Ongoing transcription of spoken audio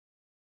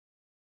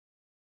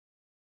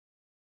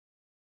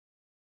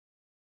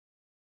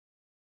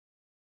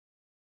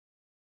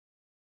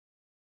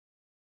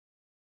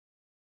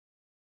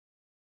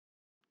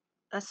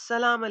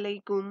Assalamu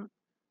alaikum.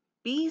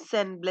 Peace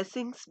and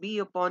blessings be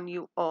upon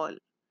you all.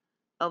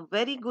 A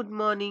very good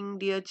morning,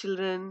 dear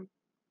children.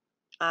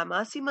 I'm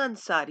Asima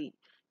Ansari,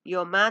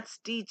 your maths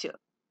teacher.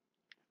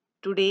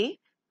 Today,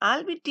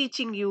 I'll be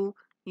teaching you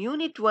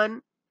Unit 1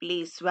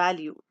 Place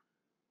Value.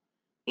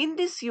 In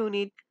this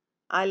unit,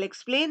 I'll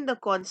explain the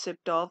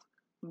concept of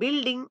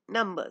building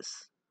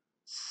numbers.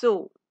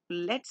 So,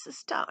 let's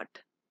start.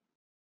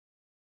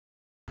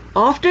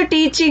 After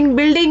teaching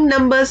building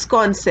numbers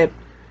concept,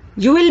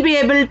 you will be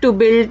able to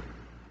build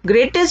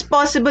greatest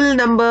possible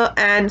number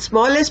and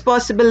smallest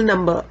possible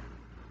number.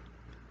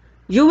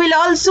 You will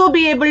also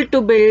be able to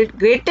build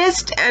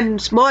greatest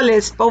and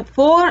smallest for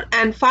 4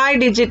 and 5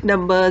 digit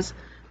numbers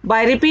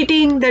by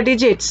repeating the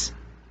digits.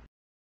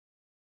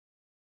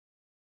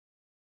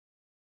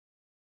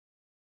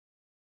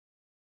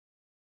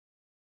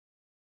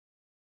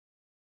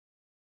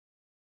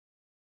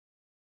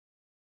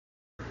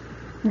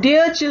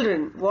 Dear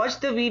children,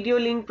 watch the video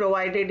link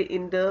provided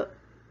in the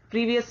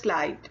previous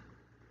slide.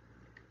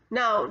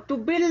 Now, to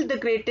build the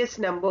greatest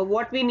number,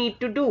 what we need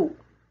to do?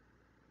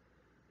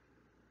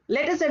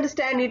 Let us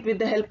understand it with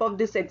the help of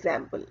this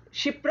example.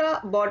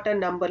 Shipra bought a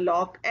number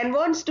lock and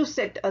wants to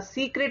set a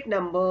secret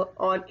number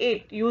on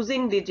it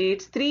using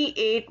digits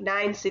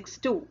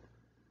 38962.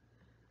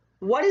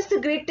 What is the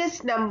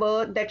greatest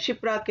number that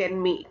Shipra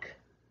can make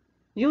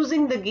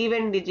using the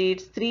given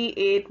digits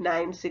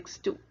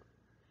 38962?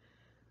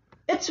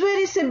 It's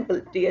very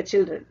simple, dear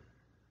children.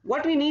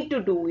 What we need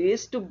to do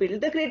is to build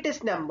the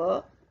greatest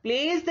number,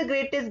 place the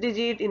greatest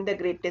digit in the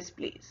greatest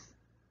place,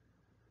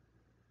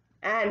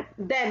 and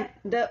then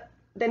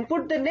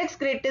put the next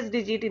greatest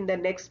digit in the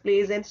next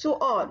place, and so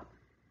on.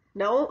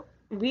 Now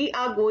we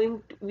have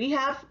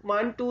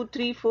 1 2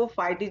 3 4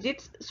 5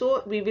 digits,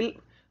 so we will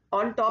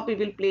on top we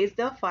will place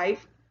the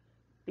 5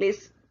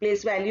 place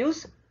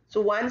values.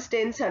 So ones,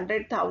 tens,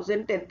 100,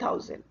 1000,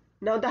 10,000.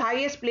 Now the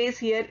highest place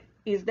here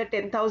is the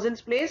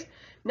 10,000s place.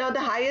 Now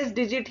the highest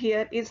digit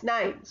here is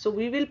 9, so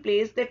we will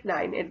place that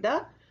 9 at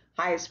the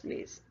highest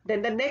place.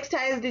 Then the next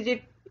highest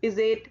digit is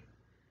 8,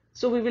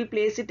 so we will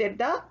place it at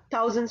the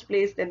thousands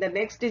place. Then the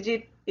next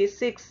digit is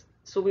 6,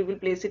 so we will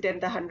place it at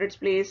the hundreds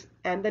place,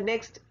 and the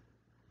next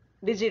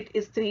digit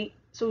is 3,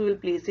 so we will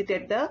place it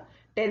at the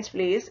tens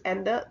place,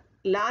 and the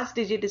last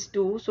digit is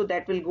 2, so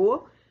that will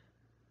go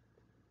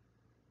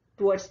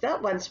towards the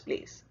ones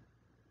place.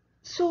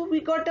 So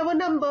we got our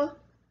number.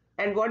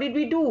 And what did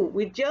we do?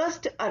 We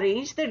just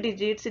arranged the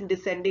digits in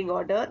descending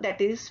order,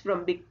 that is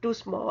from big to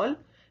small,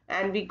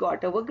 and we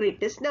got our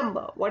greatest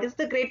number. What is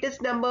the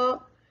greatest number?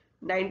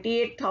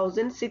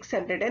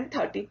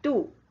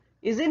 98,632.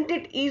 Isn't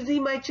it easy,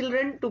 my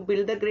children, to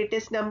build the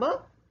greatest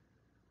number?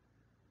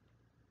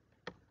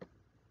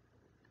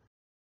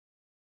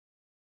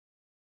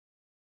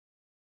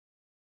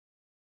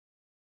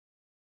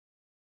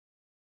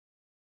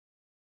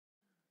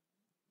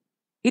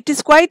 It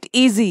is quite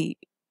easy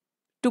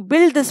to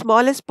build the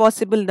smallest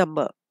possible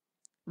number.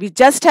 We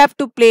just have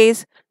to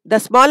place the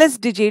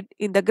smallest digit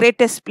in the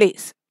greatest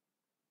place.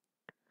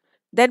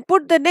 Then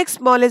put the next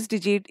smallest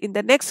digit in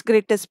the next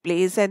greatest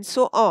place, and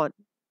so on.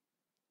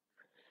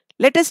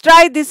 Let us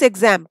try this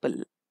example.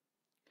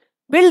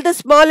 Build the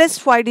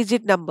smallest 5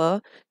 digit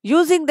number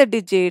using the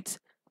digits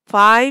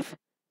 5,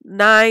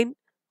 9,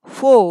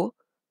 4,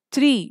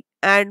 3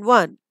 and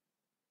 1.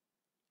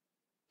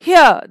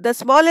 Here the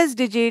smallest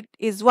digit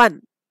is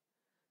 1.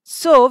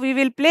 So we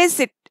will place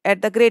it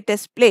at the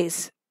greatest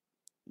place.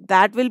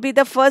 That will be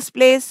the first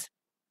place.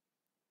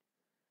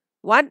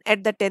 1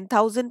 at the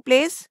 10,000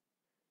 place,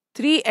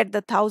 3 at the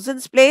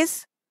thousands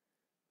place,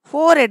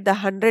 4 at the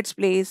hundreds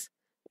place,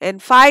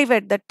 and 5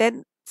 at the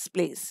tens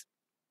place,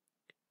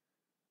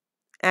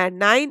 and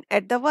 9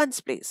 at the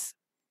ones place.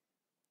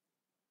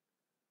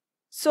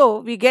 So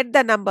we get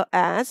the number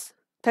as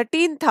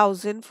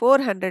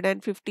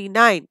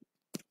 13,459.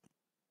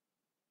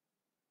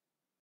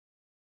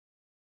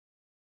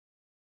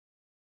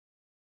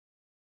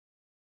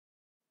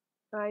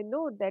 I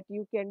know that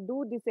you can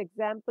do these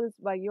examples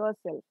by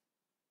yourself.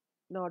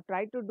 Now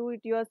try to do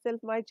it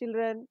yourself, my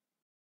children.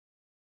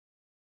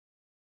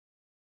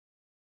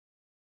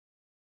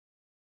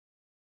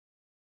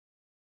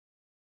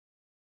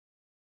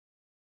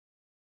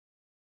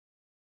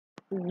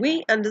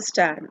 We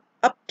understand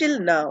up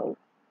till now,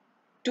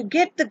 to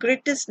get the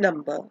greatest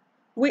number,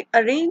 we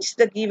arrange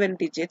the given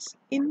digits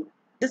in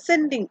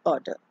descending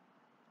order.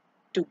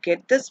 To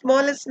get the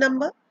smallest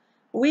number,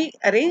 we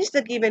arrange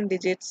the given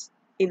digits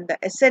in the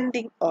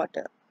ascending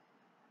order.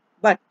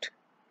 But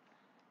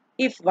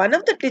if one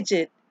of the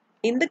digits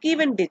in the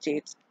given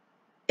digits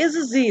is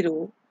a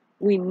 0,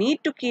 we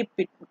need to keep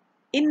it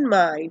in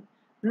mind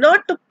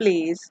not to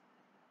place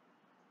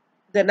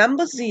the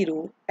number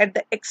 0 at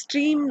the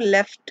extreme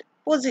left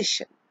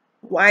position.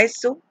 Why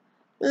so?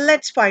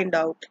 Let's find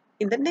out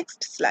in the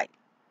next slide.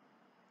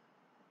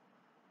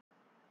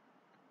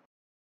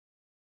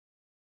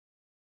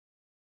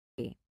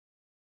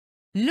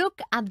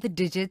 Look at the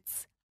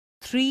digits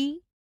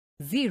 3,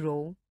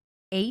 0,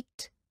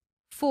 8,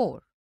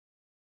 4.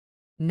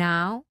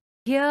 Now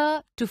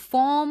Here, to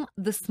form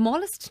the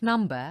smallest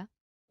number,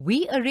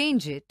 we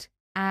arrange it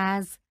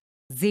as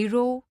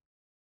 0,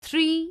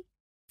 3,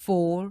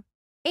 4,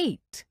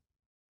 8.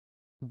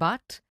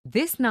 But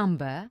this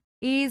number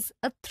is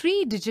a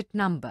 3-digit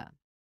number.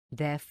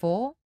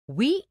 Therefore,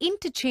 we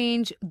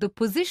interchange the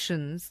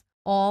positions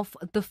of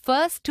the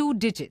first 2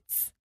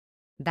 digits,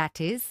 that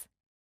is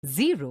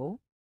 0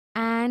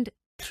 and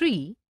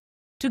 3,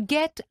 to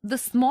get the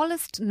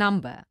smallest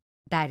number,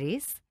 that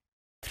is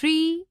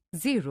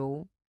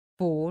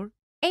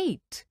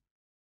 3048.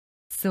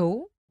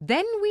 So,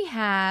 then we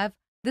have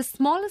the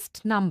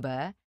smallest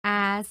number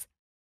as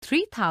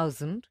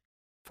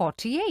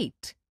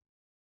 3048.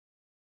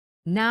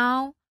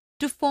 Now,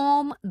 to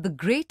form the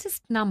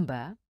greatest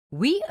number,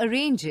 we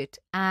arrange it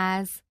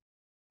as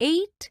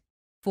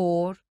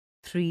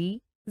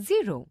 8430.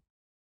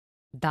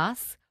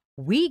 Thus,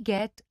 we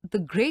get the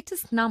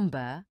greatest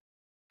number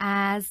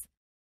as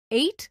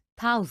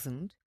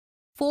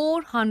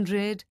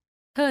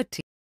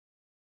 8430.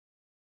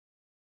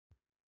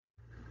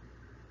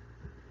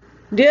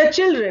 Dear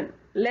children,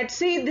 let's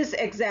see this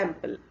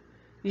example.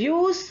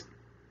 Use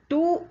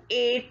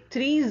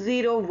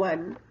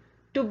 28301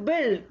 to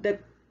build the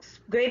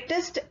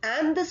greatest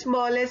and the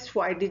smallest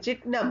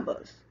 5-digit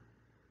numbers.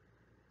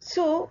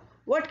 So,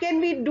 what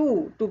can we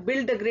do to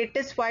build the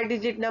greatest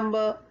 5-digit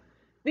number?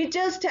 We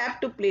just have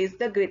to place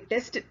the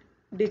greatest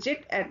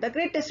digit at the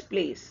greatest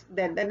place,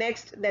 then the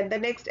next, then the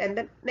next, and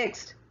the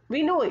next.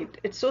 We know it.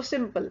 It's so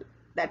simple.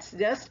 That's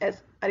just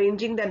as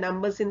arranging the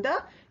numbers in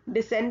the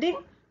descending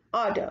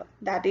order,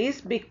 that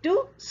is big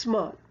to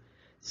small.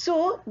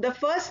 So, the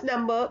first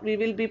number we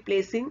will be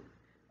placing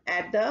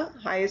at the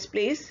highest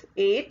place,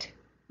 8,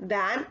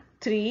 then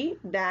 3,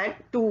 then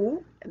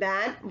 2,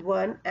 then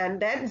 1, and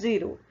then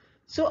 0.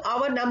 So,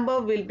 our number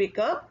will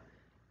become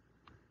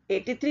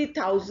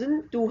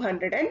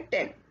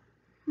 83,210.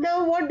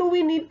 Now, what do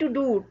we need to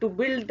do to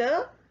build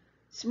the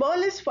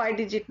smallest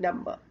 5-digit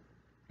number?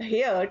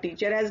 Here,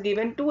 teacher has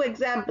given 2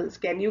 examples.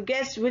 Can you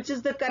guess which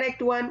is the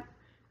correct one?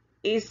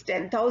 Is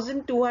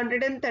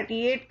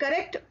 10,238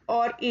 correct,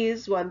 or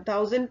is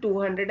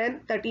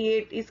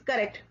 1,238 is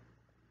correct?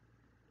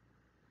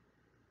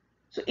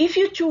 So, if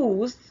you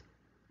choose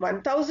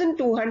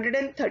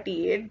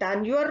 1,238,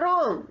 then you are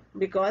wrong,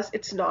 because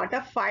it's not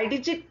a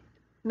 5-digit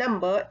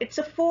number, it's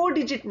a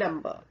 4-digit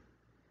number.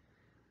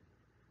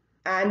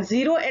 And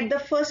 0 at the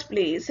first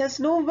place has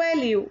no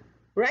value,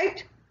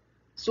 right?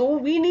 So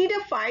we need a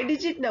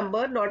 5-digit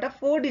number, not a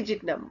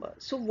 4-digit number.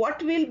 So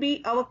what will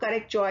be our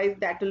correct choice?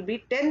 That will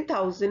be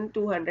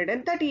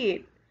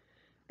 10,238.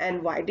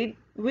 And how did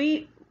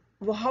we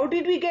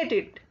get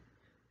it?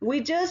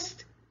 We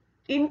just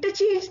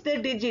interchange the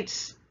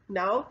digits.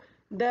 Now,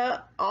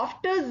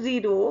 after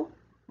 0,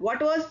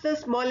 what was the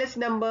smallest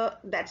number?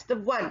 That's the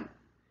 1.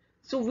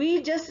 So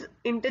we just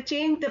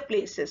interchange the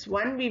places.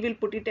 1 we will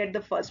put it at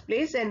the first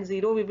place, and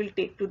 0 we will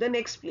take to the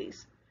next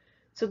place.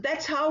 So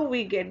that's how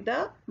we get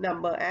the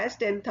number as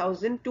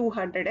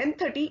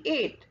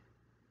 10,238.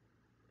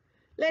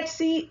 Let's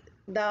see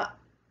the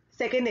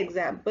second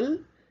example.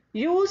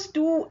 Use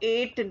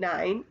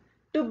 289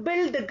 to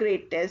build the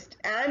greatest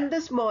and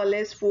the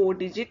smallest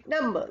 4-digit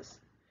numbers.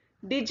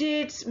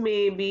 Digits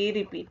may be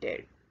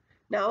repeated.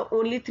 Now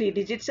only 3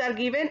 digits are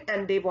given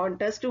and they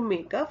want us to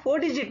make a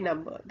 4-digit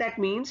number. That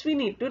means we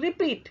need to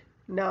repeat.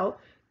 Now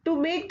to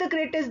make the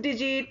greatest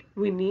digit,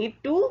 we need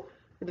to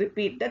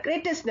repeat the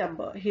greatest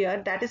number.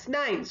 Here that is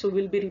 9. So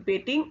we'll be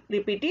repeating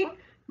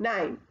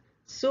 9.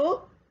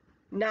 So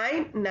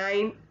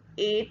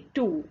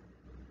 9982.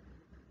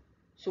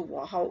 So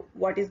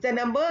what is the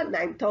number?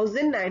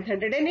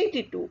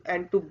 9,982.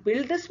 And to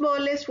build the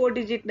smallest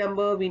 4-digit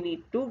number, we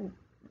need to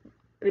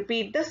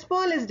repeat the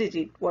smallest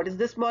digit. What is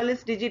the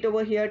smallest digit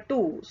over here?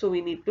 2. So we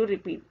need to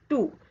repeat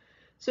 2.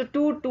 So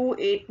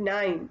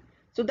 2289.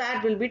 So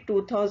that will be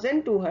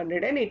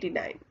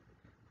 2,289.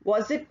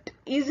 Was it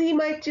easy,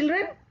 my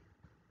children?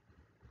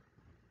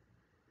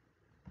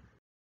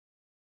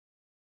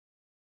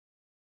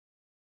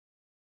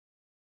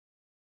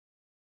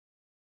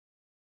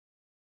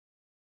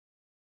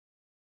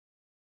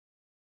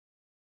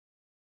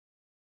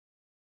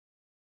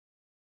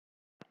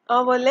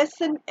 Our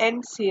lesson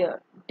ends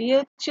here.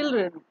 Dear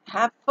children,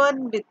 have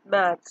fun with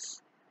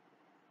maths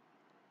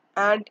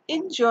and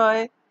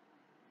enjoy.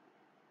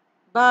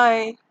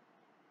 Bye.